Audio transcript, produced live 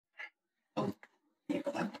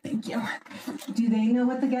Thank you. Do they know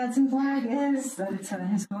what the Gadsden flag is? That it's a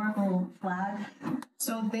historical flag?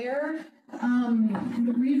 So the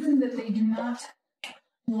reason that they do not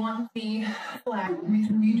want the flag, the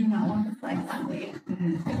reason we do not want the flag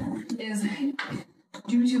is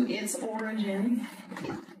due to its origin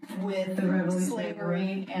with the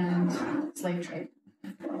slavery and slave trade.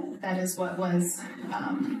 That is what was,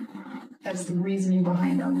 that's the reasoning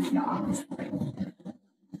behind the office.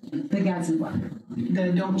 The Gadsden flag.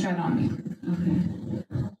 The Don't Tread on Me. Okay.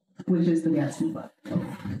 Which is the Gadsden flag.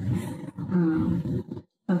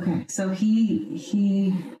 Okay, so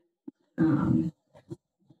he's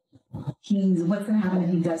what's gonna happen if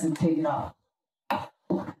he doesn't take it off?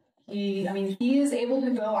 He is able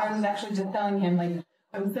to go. I was actually just telling him, like,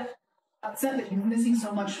 I was upset that he was missing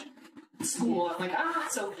so much school. I'm like,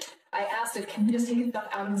 so I asked him, can he just take his stuff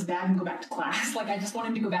out of his bag and go back to class? Like, I just want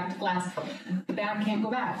him to go back to class. The bag can't go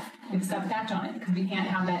back. It's got a patch on it because we can't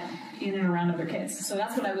have that in and around other kids. So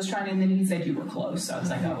that's what I was trying to, and then he said you were close. So I was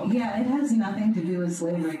like, oh, okay. Yeah, it has nothing to do with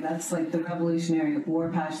slavery. That's like the Revolutionary War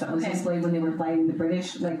patch that was displayed when they were fighting the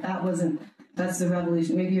British. Like, that's the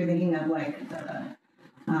revolution. Maybe you're thinking of like the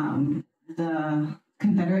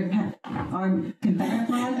Confederate flag.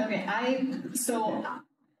 Okay, I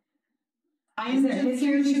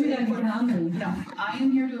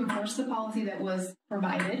am here to enforce the policy that was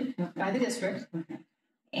provided by the district,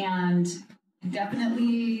 and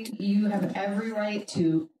definitely you have every right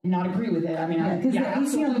to not agree with it. I mean, because the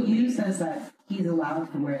ACLU says that he's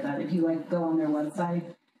allowed to wear that. If you like go on their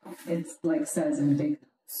website, it's like says in big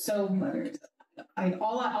letters.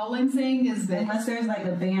 All I'm saying is that unless there's like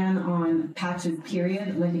a ban on patches,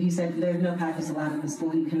 period, like if you said there's no patches allowed in the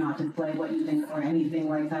school, you cannot display what you think or anything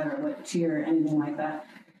like that, or what cheer or anything like that.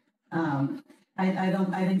 I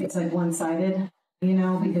think it's like one-sided, you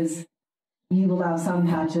know, because you allow some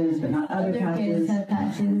patches but not other patches. Kids have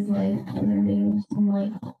patches like their names and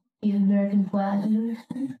like the American flag and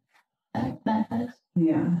backpacks.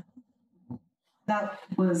 Yeah. That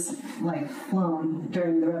was like flown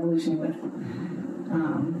during the revolution with,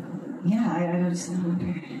 I just don't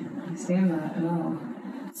understand that at all.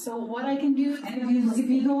 So what I can do, and if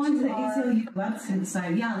you go onto the ACLU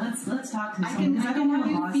website, let's talk to someone. I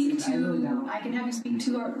can have you speak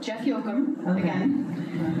to Jeff Yoakum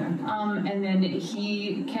again, and then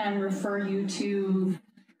he can refer you to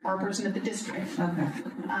our person at the district. Okay.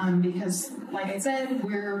 Because, like I said,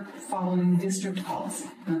 we're following district policy,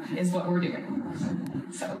 is what we're doing.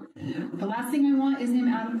 So, the last thing I want is him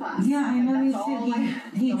out of class. Yeah, I know.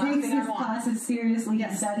 He takes his classes seriously.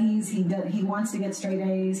 Yes. He studies. He wants to get straight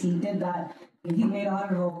A's. He did that. He made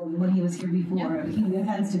honor roll when he was here before. Yep. He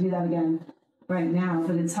intends to do that again right now,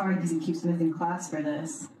 but it's hard because he keeps missing class for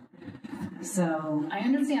this. So I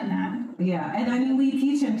understand that. Yeah, and I mean, we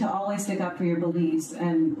teach him to always stick up for your beliefs.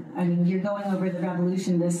 And I mean, you're going over the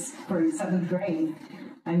revolution for 7th grade.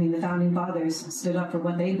 I mean, the founding fathers stood up for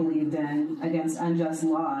what they believed in against unjust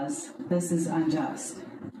laws. This is unjust.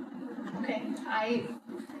 Okay,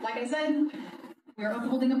 like I said, we're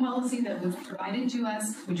upholding a policy that was provided to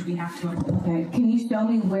us, which we have to uphold. Okay, can you show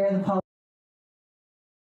me where the policy